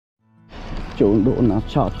Joe Donut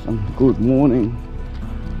Shop. Good morning.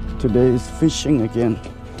 Today is fishing again.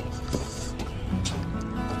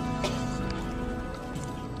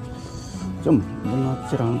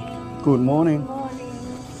 Good morning.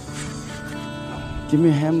 Give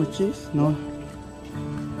me ham and cheese. No.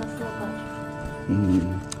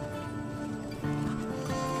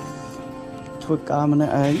 Thôi cá mà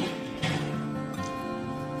ấy.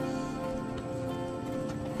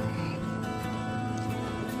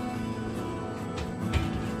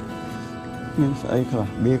 Mình sẽ có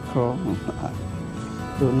beer crawl.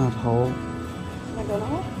 Donut hole.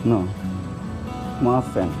 No.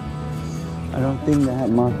 Muffin. I don't think they had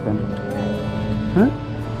muffin. Huh?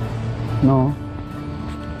 No.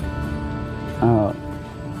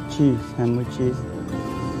 Cheese, ham with cheese.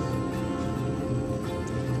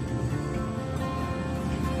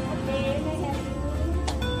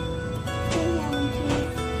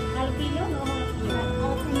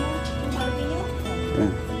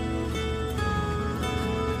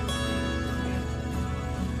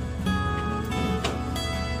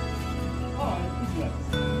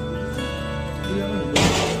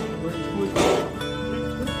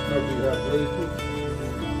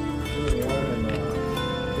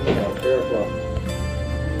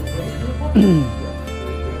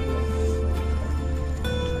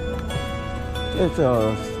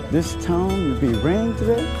 This town will be rain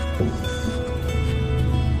today.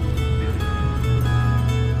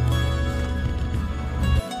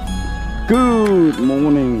 Good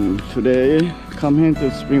morning. Today, come here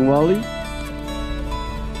to Spring Valley.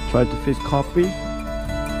 Try to fish Carpi.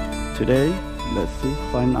 Today, let's see,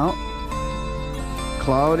 find out.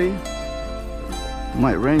 Cloudy.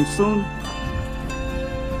 Might rain soon.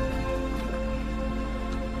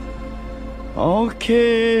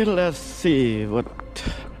 Okay, let's see what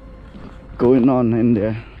going on in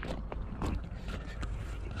there.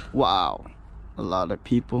 Wow, a lot of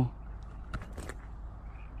people.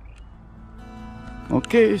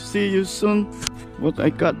 Okay, see you soon. What I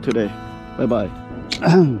got today. Bye bye.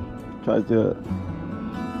 Try to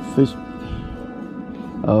fish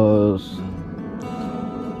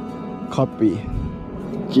Carpi,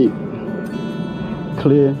 Jeep,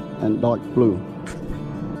 clear and dark blue.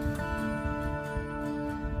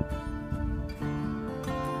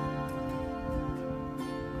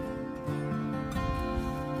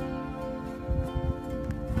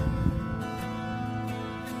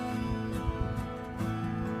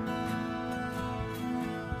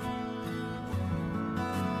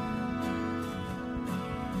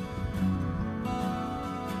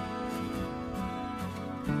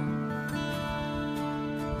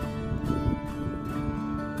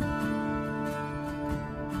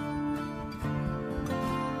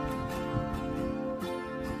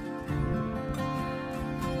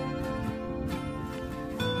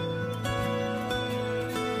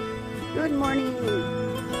 Good morning.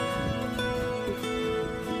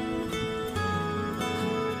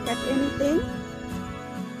 Got anything?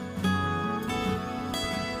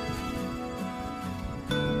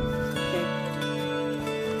 Okay.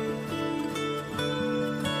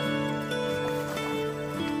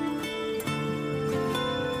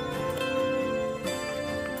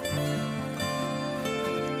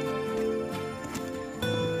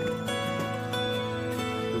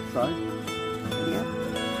 This side? Yep.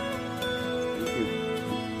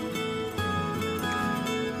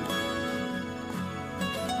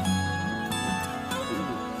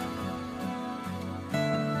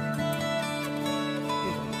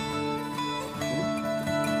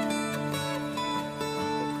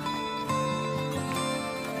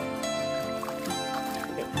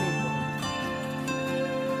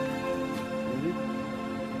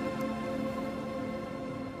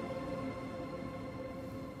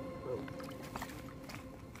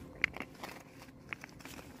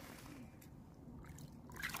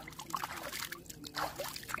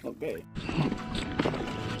 Okay.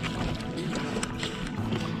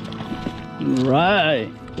 Right.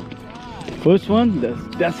 First one,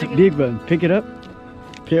 that's a big one. Pick it up.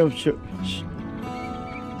 Pair of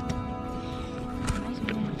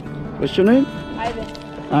What's your name? Ivan.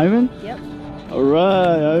 Ivan? Yep. All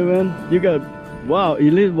right, Ivan. You got, wow,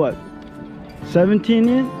 you live what? 17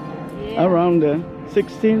 in? Yeah. Around there.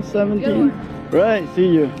 16, 17? Right, see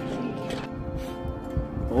you.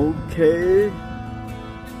 Okay.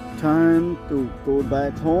 Time to go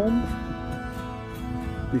back home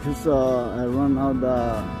because I run out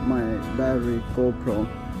my battery GoPro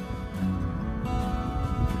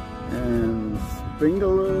and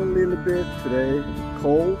sprinkle a little bit today.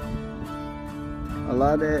 Cold, a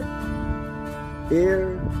lot of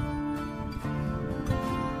air,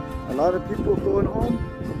 a lot of people going home.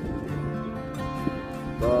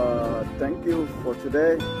 thank you for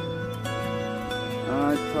today.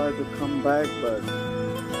 I tried to come back, but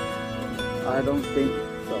I don't think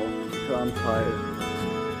so. So I'm tired.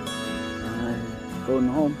 I'm going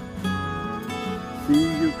home. See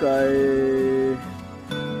you guys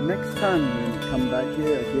next time when you come back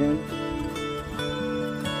here again.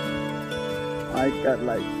 I got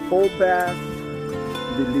like 4 baths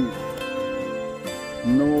relief.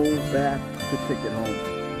 No bath to take it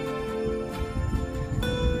home.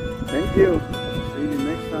 Thank you. See you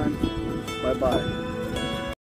next time. Bye bye.